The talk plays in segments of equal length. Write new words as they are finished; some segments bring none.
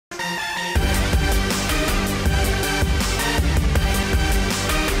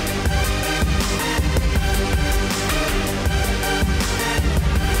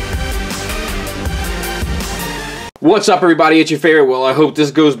What's up, everybody? It's your favorite. Well, I hope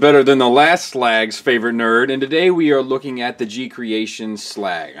this goes better than the last Slag's favorite nerd. And today we are looking at the G Creation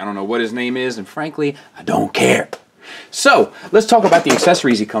Slag. I don't know what his name is, and frankly, I don't care. So, let's talk about the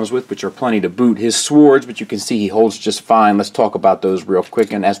accessories he comes with, which are plenty to boot. His swords, which you can see he holds just fine. Let's talk about those real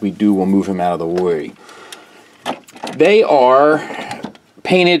quick, and as we do, we'll move him out of the way. They are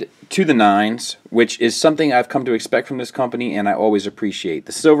painted to the nines, which is something I've come to expect from this company, and I always appreciate.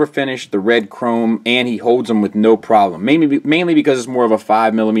 The silver finish, the red chrome, and he holds them with no problem. Mainly because it's more of a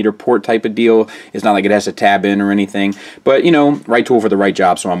 5mm port type of deal. It's not like it has to tab in or anything. But, you know, right tool for the right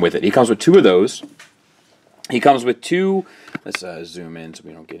job, so I'm with it. He comes with two of those. He comes with two, let's zoom in so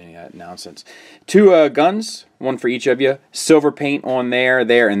we don't get any of that nonsense. Two guns, one for each of you. Silver paint on there,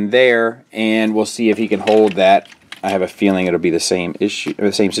 and there, and we'll see if he can hold that. I have a feeling it'll be the same issue, or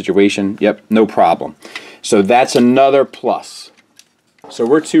the same situation. Yep, no problem. So that's another plus. So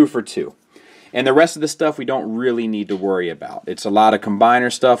we're 2 for 2. And the rest of the stuff we don't really need to worry about. It's a lot of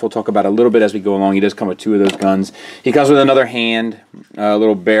combiner stuff. We'll talk about a little bit as we go along. He does come with two of those guns. He comes with another hand, a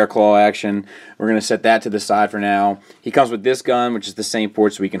little bear claw action. We're going to set that to the side for now. He comes with this gun, which is the same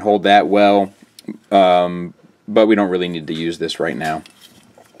port, so we can hold that well. But we don't really need to use this right now.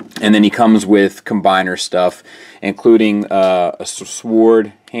 And then he comes with combiner stuff, including a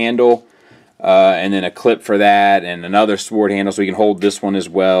sword handle, and then a clip for that, and another sword handle, so we can hold this one as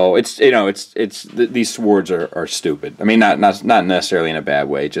well. It's, you know, these swords are stupid. I mean, not necessarily in a bad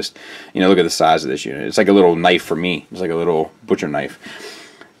way. Just, you know, look at the size of this unit. It's like a little knife for me. It's like a little butcher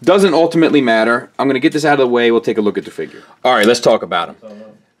knife. Doesn't ultimately matter. I'm gonna get this out of the way. We'll take a look at the figure. All right, let's talk about him.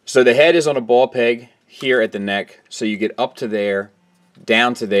 So the head is on a ball peg here at the neck, so you get up to there,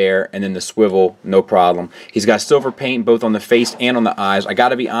 down to there, and then the swivel, no problem. He's got silver paint both on the face and on the eyes. I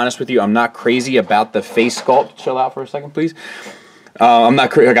gotta be honest with you, I'm not crazy about the face sculpt. Chill out for a second, please. I'm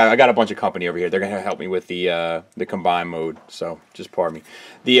not crazy. I got a bunch of company over here. They're gonna help me with the combine mode, so just pardon me.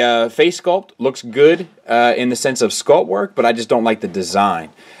 The face sculpt looks good in the sense of sculpt work, but I just don't like the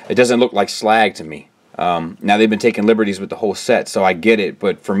design. It doesn't look like Slag to me. Now they've been taking liberties with the whole set, so I get it,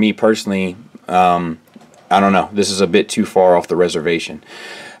 but for me personally, I don't know. This is a bit too far off the reservation.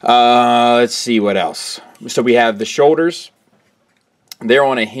 Let's see what else. So we have the shoulders. They're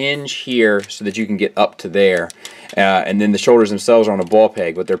on a hinge here so that you can get up to there. And then the shoulders themselves are on a ball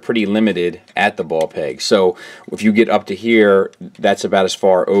peg, but they're pretty limited at the ball peg. So if you get up to here, that's about as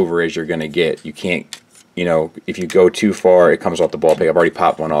far over as you're going to get. You can't, you know, if you go too far, it comes off the ball peg. I've already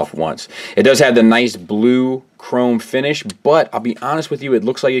popped one off once. It does have the nice blue chrome finish, but I'll be honest with you, it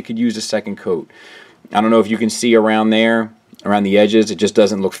looks like it could use a second coat. I don't know if you can see around there, around the edges, it just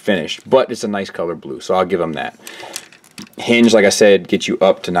doesn't look finished, but it's a nice color blue, so I'll give them that. Hinge, like I said, gets you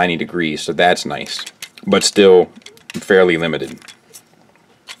up to 90 degrees, so that's nice, but still fairly limited.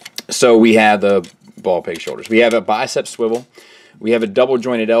 So we have the ball peg shoulders. We have a bicep swivel. We have a double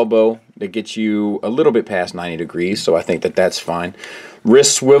jointed elbow that gets you a little bit past 90 degrees, so I think that that's fine.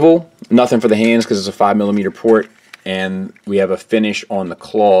 Wrist swivel, nothing for the hands because it's a 5mm port, and we have a finish on the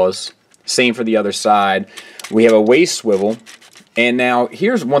claws. Same for the other side. We have a waist swivel. And now,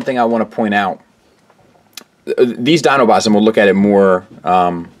 here's one thing I want to point out. These Dinobots, and we'll look at it more,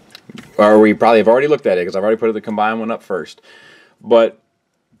 or we probably have already looked at it, because I've already put the combined one up first. But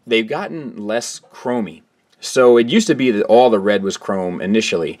they've gotten less chromy. So it used to be that all the red was chrome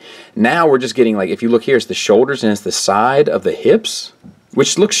initially. Now we're just getting, like, if you look here, it's the shoulders and it's the side of the hips,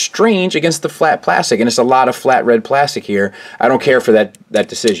 which looks strange against the flat plastic, and it's a lot of flat red plastic here. I don't care for that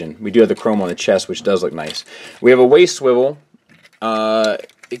decision. We do have the chrome on the chest, which does look nice. We have a waist swivel.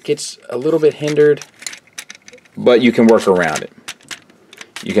 It gets a little bit hindered, but you can work around it.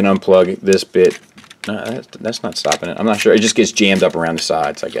 You can unplug this bit. That's not stopping it. I'm not sure. It just gets jammed up around the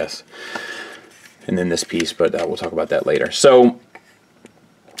sides, I guess. And then this piece, but we'll talk about that later. So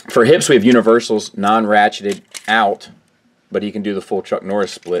for hips, we have universals, non-ratcheted out, but he can do the full Chuck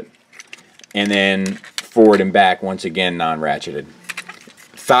Norris split. And then forward and back, once again, non-ratcheted.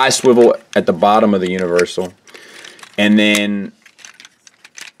 Thigh swivel at the bottom of the universal. And then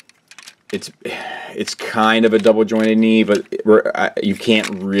it's kind of a double jointed knee, but you can't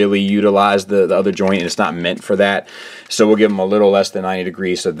really utilize the other joint, and it's not meant for that. So we'll give him a little less than 90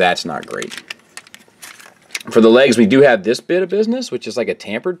 degrees, so that's not great. For the legs, we do have this bit of business, which is like a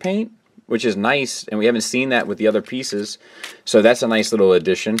tampered paint, which is nice, and we haven't seen that with the other pieces, so that's a nice little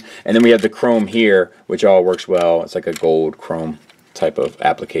addition. And then we have the chrome here, which all works well. It's like a gold chrome type of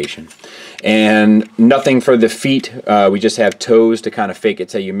application. And nothing for the feet. We just have toes to kind of fake it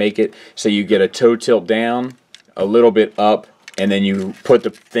till you make it. So you get a toe tilt down, a little bit up, and then you put the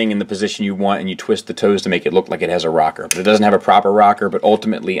thing in the position you want and you twist the toes to make it look like it has a rocker. But it doesn't have a proper rocker, but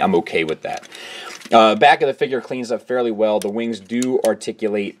ultimately I'm okay with that. Back of the figure cleans up fairly well. The wings do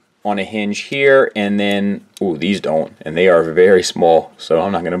articulate on a hinge here, and then, ooh, these don't, and they are very small, so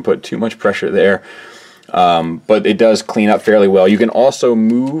I'm not going to put too much pressure there. But it does clean up fairly well. You can also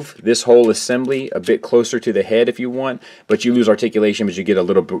move this whole assembly a bit closer to the head if you want, but you lose articulation, but you get a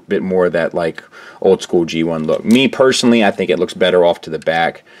little bit more of that like old school G1 look. Me personally, I think it looks better off to the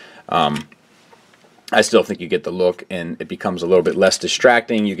back. I still think you get the look, and it becomes a little bit less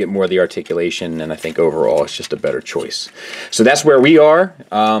distracting. You get more of the articulation, and I think overall it's just a better choice. So that's where we are,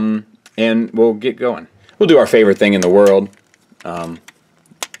 and we'll get going. We'll do our favorite thing in the world.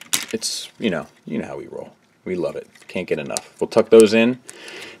 It's, you know how we roll. We love it. Can't get enough. We'll tuck those in,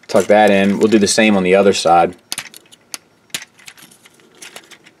 tuck that in. We'll do the same on the other side.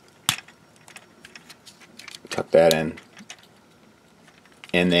 Tuck that in.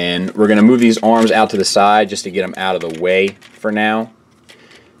 And then we're going to move these arms out to the side just to get them out of the way for now.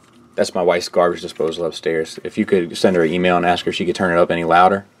 That's my wife's garbage disposal upstairs. If you could send her an email and ask her if she could turn it up any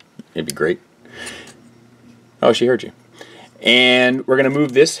louder, it'd be great. Oh, she heard you. And we're going to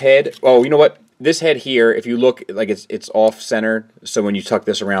move this head. Oh, you know what? This head here, if you look, like it's off-centered, so when you tuck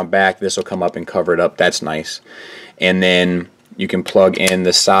this around back, this will come up and cover it up. That's nice. And then you can plug in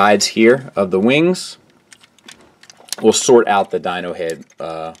the sides here of the wings. We'll sort out the dino head,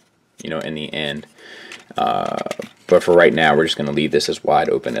 in the end. But for right now, we're just going to leave this as wide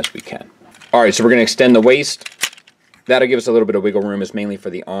open as we can. All right, so we're going to extend the waist. That'll give us a little bit of wiggle room. It's mainly for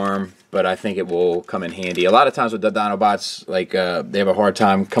the arm, but I think it will come in handy. A lot of times with the Dinobots, they have a hard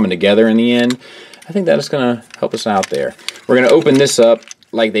time coming together in the end. I think that is going to help us out there. We're going to open this up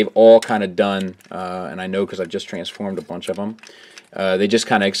like they've all kind of done, and I know because I've just transformed a bunch of them. They just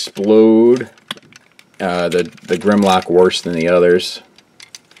kind of explode. The Grimlock worse than the others.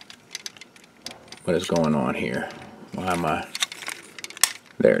 What is going on here? Why am I...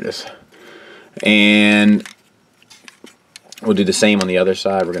 There it is. And we'll do the same on the other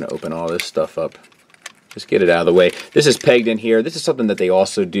side. We're going to open all this stuff up. Just get it out of the way. This is pegged in here. This is something that they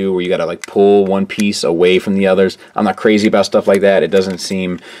also do where you got to like pull one piece away from the others. I'm not crazy about stuff like that. It doesn't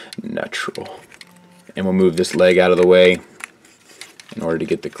seem natural. And we'll move this leg out of the way in order to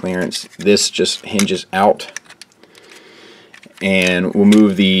get the clearance. This just hinges out. And we'll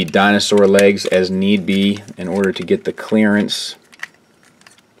move the dinosaur legs as need be in order to get the clearance.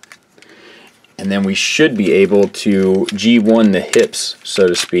 And then we should be able to G1 the hips, so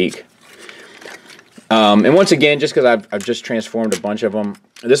to speak. And once again, just because I've just transformed a bunch of them,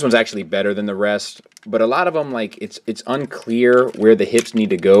 this one's actually better than the rest. But a lot of them, like, it's unclear where the hips need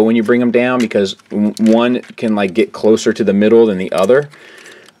to go when you bring them down, because one can like get closer to the middle than the other.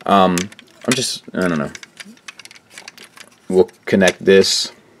 I don't know. We'll connect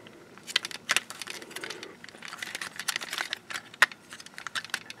this.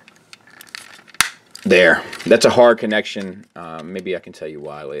 There. That's a hard connection. Maybe I can tell you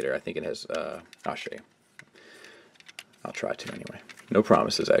why later. I think it has... I'll show you. I'll try to anyway. No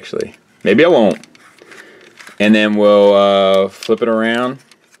promises, actually. Maybe I won't. And then we'll flip it around.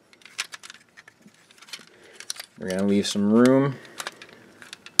 We're going to leave some room.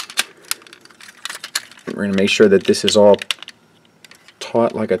 We're going to make sure that this is all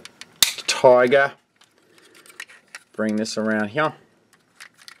taut like a tiger. Bring this around here.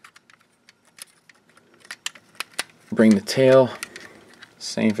 Bring the tail.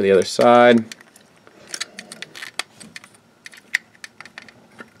 Same for the other side.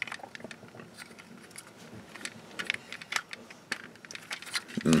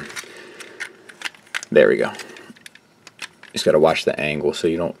 There we go. Just got to watch the angle so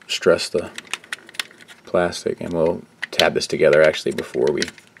you don't stress the plastic, and we'll tab this together actually before we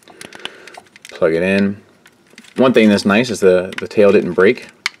plug it in. One thing that's nice is the tail didn't break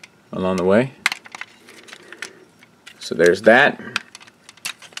along the way. So there's that.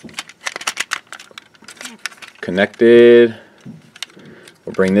 Connected.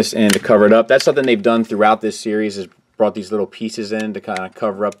 We'll bring this in to cover it up. That's something they've done throughout this series, is brought these little pieces in to kind of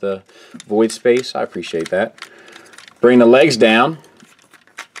cover up the void space. I appreciate that. Bring the legs down.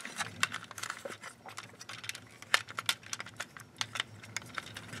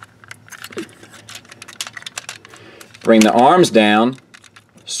 Bring the arms down.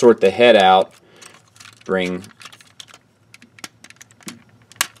 Sort the head out. Bring...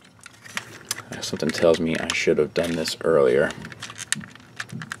 Something tells me I should have done this earlier.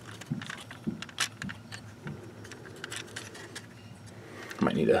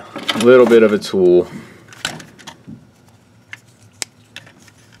 Might need a little bit of a tool.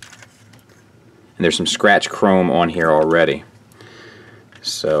 And there's some scratch chrome on here already,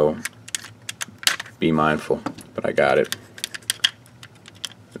 so be mindful. But I got it.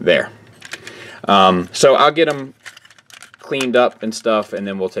 There. So I'll get them cleaned up and stuff, and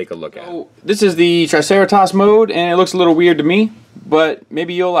then we'll take a look at it. This is the Triceratops mode, and it looks a little weird to me, but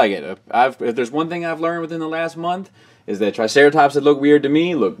maybe you'll like it. If there's one thing I've learned within the last month, is that Triceratops that look weird to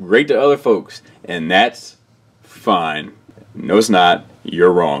me look great to other folks, and that's fine. No, it's not.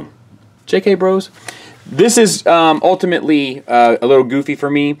 You're wrong. JK, bros. This is ultimately a little goofy for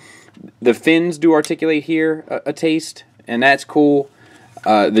me. The fins do articulate here a taste, and that's cool.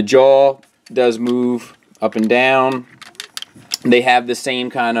 The jaw does move up and down. They have the same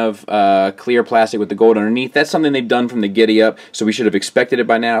kind of clear plastic with the gold underneath. That's something they've done from the Giddy Up, so we should have expected it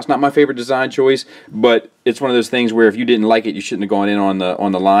by now. It's not my favorite design choice, but it's one of those things where if you didn't like it, you shouldn't have gone in on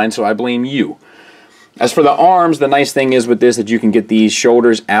the line, so I blame you. As for the arms, the nice thing is with this that you can get these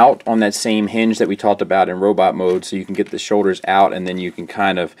shoulders out on that same hinge that we talked about in robot mode, so you can get the shoulders out and then you can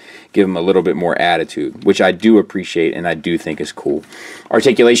kind of give them a little bit more attitude, which I do appreciate and I do think is cool.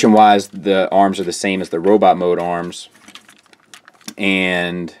 Articulation-wise, the arms are the same as the robot mode arms.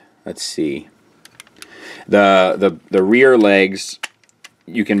 And let's see, the rear legs,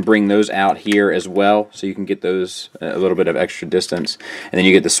 you can bring those out here as well, so you can get those a little bit of extra distance. And then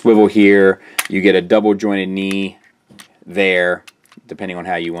you get the swivel here, you get a double jointed knee there, depending on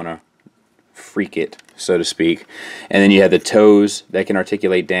how you want to freak it, so to speak. And then you have the toes that can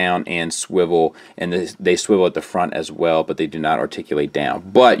articulate down and swivel, and they swivel at the front as well, but they do not articulate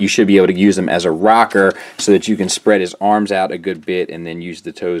down. But you should be able to use them as a rocker so that you can spread his arms out a good bit and then use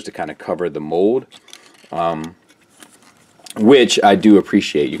the toes to kind of cover the mold, which I do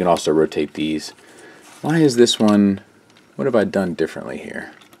appreciate. You can also rotate these. Why is this one, what have I done differently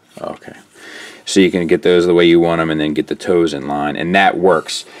here? Okay. So you can get those the way you want them and then get the toes in line, and that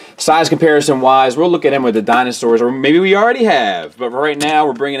works. Size comparison wise, we'll look at them with the dinosaurs, or maybe we already have, but for right now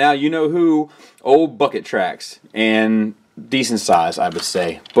we're bringing out you-know-who, old bucket tracks, and decent size, I would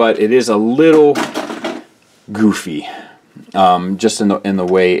say, but it is a little goofy, just in the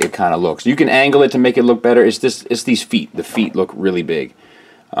way it kind of looks. You can angle it to make it look better. It's these feet. The feet look really big.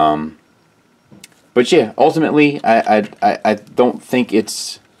 But yeah, ultimately, I don't think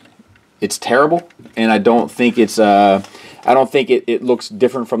it's terrible, and I don't think it looks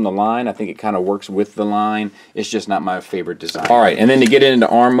different from the line. I think it kind of works with the line. It's just not my favorite design. All right, and then to get into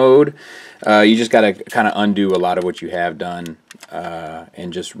arm mode, you just got to kind of undo a lot of what you have done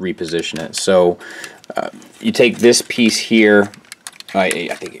and just reposition it. So you take this piece here. I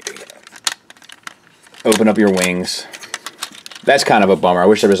think open up your wings. That's kind of a bummer. I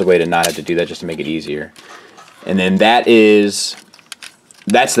wish there was a way to not have to do that just to make it easier. And then that's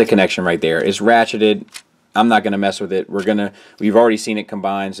the connection right there. It's ratcheted. I'm not going to mess with it. We've already seen it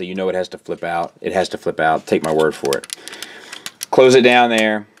combined, so you know it has to flip out. It has to flip out. Take my word for it. Close it down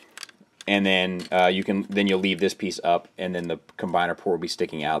there, and then you'll leave this piece up, and then the combiner port will be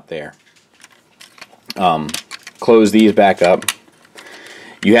sticking out there. Close these back up.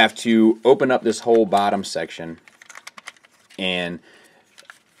 You have to open up this whole bottom section, and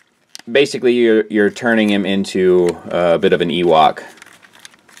basically you're turning him into a bit of an Ewok.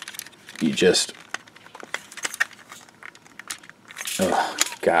 You just, oh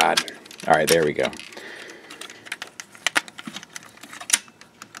God. All right, there we go.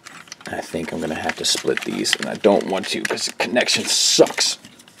 I think I'm going to have to split these, and I don't want to because the connection sucks.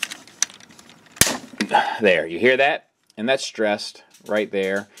 There, you hear that? And that's stressed right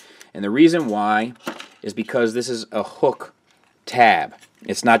there. And the reason why is because this is a hook tab.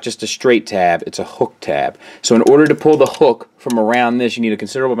 It's not just a straight tab, it's a hook tab. So in order to pull the hook from around this, you need a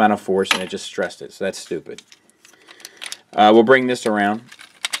considerable amount of force, and it just stressed it. So that's stupid. We'll bring this around.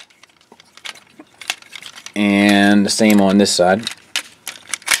 And the same on this side.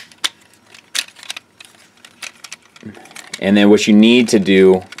 And then what you need to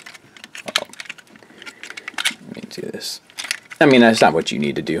do, let me do this. I mean, that's not what you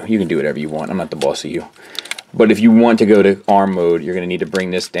need to do. You can do whatever you want. I'm not the boss of you. But if you want to go to arm mode, you're going to need to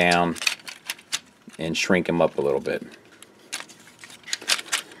bring this down and shrink him up a little bit.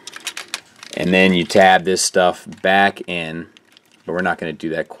 And then you tab this stuff back in, but we're not going to do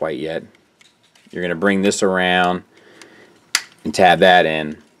that quite yet. You're going to bring this around and tab that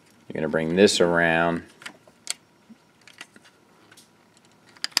in. You're going to bring this around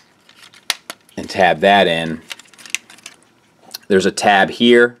and tab that in. There's a tab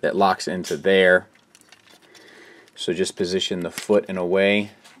here that locks into there. So just position the foot in a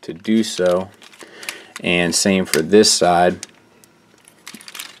way to do so. And same for this side.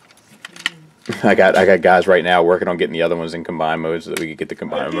 I got guys right now working on getting the other ones in combined mode so that we could get the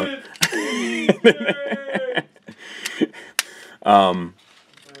combined mode.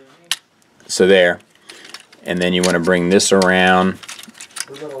 So there. And then you want to bring this around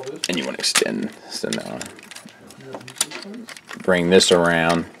And you want to extend that one. Bring this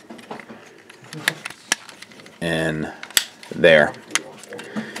around. And there.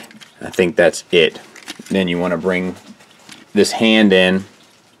 I think that's it. Then you want to bring this hand in.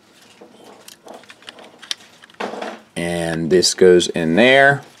 And this goes in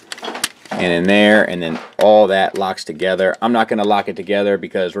there. And in there, and then all that locks together. I'm not going to lock it together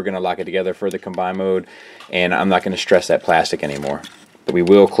because we're going to lock it together for the combine mode, and I'm not going to stress that plastic anymore. But we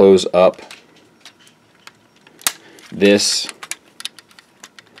will close up this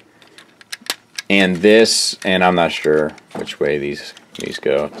and this, and I'm not sure which way these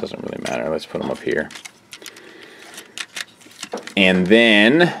go. It doesn't really matter. Let's put them up here. And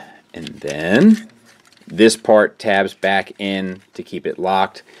then this part tabs back in to keep it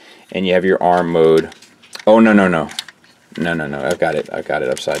locked. And you have your arm mode. Oh, no. I've got it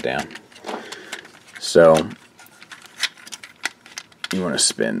upside down. So you want to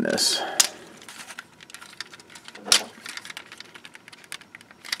spin this.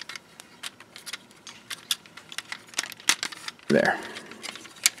 There.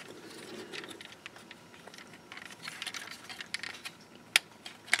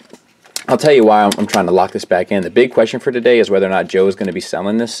 I'll tell you why I'm trying to lock this back in. The big question for today is whether or not Joe is going to be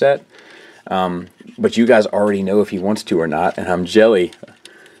selling this set. But you guys already know if he wants to or not, and I'm jelly.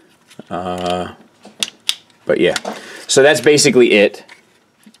 But yeah. So that's basically it.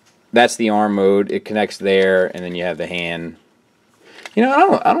 That's the arm mode. It connects there, and then you have the hand. You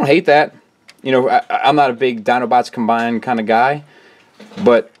know, I don't hate that. You know, I'm not a big Dinobots combined kind of guy.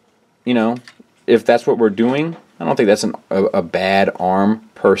 But, you know, if that's what we're doing, I don't think that's a bad arm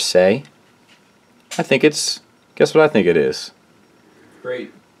per se. I think it's, guess what I think it is?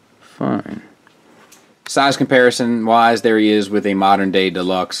 Great. Fine. Size comparison wise, there he is with a modern day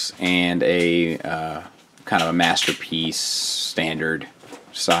deluxe and a kind of a masterpiece standard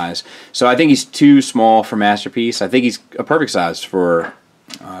size. So I think he's too small for masterpiece. I think he's a perfect size for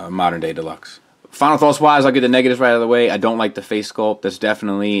modern day deluxe. Final thoughts wise, I'll get the negatives right out of the way. I don't like the face sculpt. That's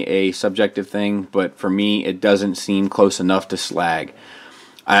definitely a subjective thing, but for me, it doesn't seem close enough to Slag.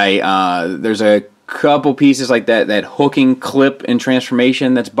 There's a couple pieces like that hooking clip and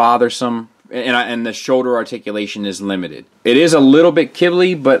transformation that's bothersome, and the shoulder articulation is limited. It is a little bit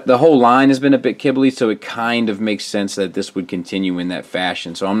kibbly, but the whole line has been a bit kibbly, so it kind of makes sense that this would continue in that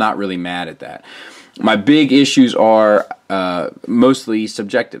fashion, so I'm not really mad at that. My big issues are mostly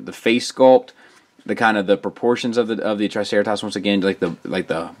subjective. The face sculpt, the kind of the proportions of the Triceratops, once again, like the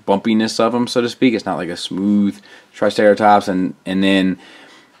bumpiness of them, so to speak. It's not like a smooth Triceratops, and then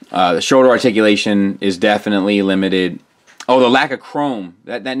the shoulder articulation is definitely limited. Oh, the lack of chrome,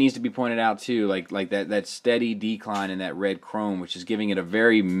 that needs to be pointed out too. Like that steady decline in that red chrome, which is giving it a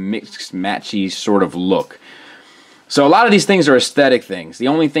very mixed, matchy sort of look. So a lot of these things are aesthetic things. The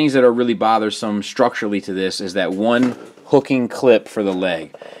only things that are really bothersome structurally to this is that one hooking clip for the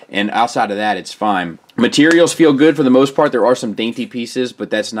leg. And outside of that, it's fine. Materials feel good for the most part. There are some dainty pieces, but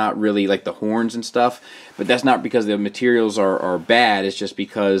that's not really like the horns and stuff. But that's not because the materials are bad. It's just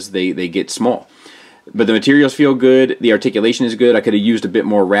because they get small. But the materials feel good. The articulation is good. I could have used a bit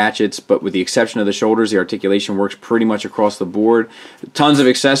more ratchets, but with the exception of the shoulders, the articulation works pretty much across the board. Tons of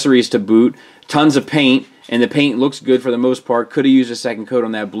accessories to boot. Tons of paint. And the paint looks good for the most part. Could have used a second coat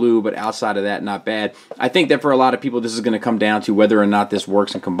on that blue, but outside of that, not bad. I think that for a lot of people, this is going to come down to whether or not this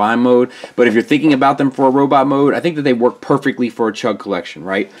works in combined mode. But if you're thinking about them for a robot mode, I think that they work perfectly for a Chug collection,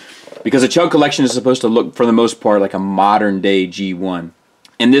 right? Because a Chug collection is supposed to look, for the most part, like a modern-day G1.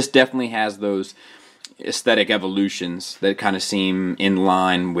 And this definitely has those aesthetic evolutions that kind of seem in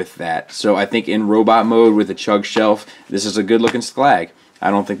line with that. So I think in robot mode with a Chug shelf, this is a good-looking Slag. I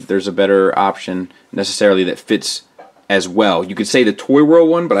don't think that there's a better option necessarily that fits as well. You could say the Toy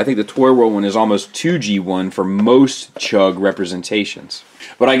World one, but I think the Toy World one is almost 2G1 for most Chug representations.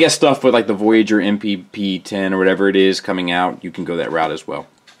 But I guess stuff with like the Voyager MPP10 or whatever it is coming out, you can go that route as well.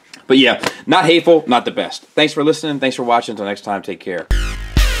 But yeah, not hateful, not the best. Thanks for listening. Thanks for watching. Until next time, take care.